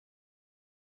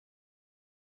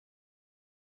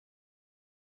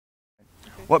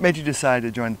What made you decide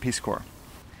to join the Peace Corps?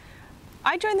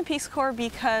 I joined the Peace Corps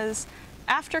because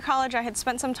after college I had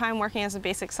spent some time working as a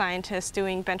basic scientist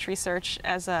doing bench research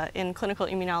in clinical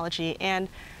immunology, and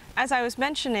as I was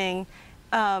mentioning,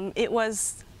 it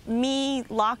was me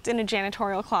locked in a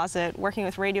janitorial closet working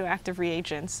with radioactive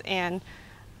reagents, and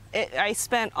I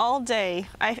spent all day,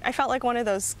 I felt like one of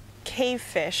those cave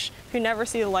fish who never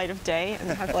see the light of day and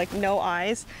have like no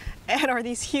eyes, and are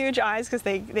these huge eyes because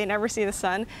they never see the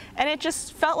sun, and it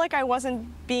just felt like I wasn't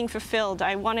being fulfilled.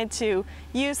 I wanted to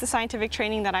use the scientific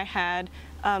training that I had,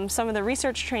 some of the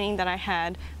research training that I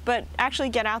had, but actually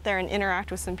get out there and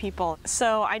interact with some people.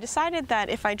 So I decided that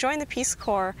if I joined the Peace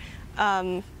Corps,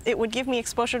 it would give me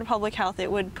exposure to public health,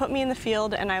 it would put me in the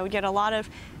field, and I would get a lot of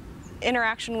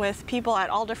interaction with people at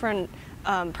all different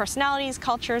personalities,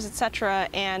 cultures, etc.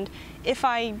 And if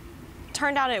I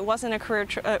turned out it wasn't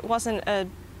a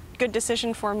good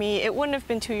decision for me, it wouldn't have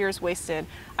been 2 years wasted.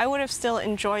 I would have still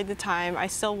enjoyed the time. I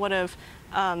still would have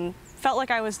felt like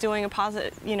I was doing a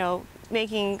positive,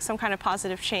 making some kind of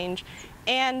positive change,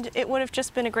 and it would have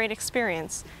just been a great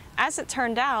experience. As it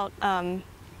turned out,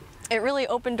 it really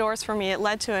opened doors for me. It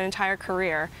led to an entire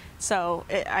career. So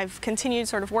I've continued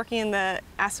sort of working in the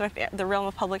realm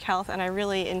of public health, and I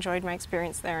really enjoyed my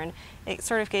experience there, and it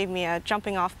sort of gave me a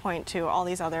jumping off point to all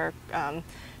these other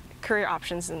career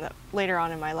options later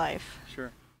on in my life.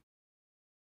 Sure.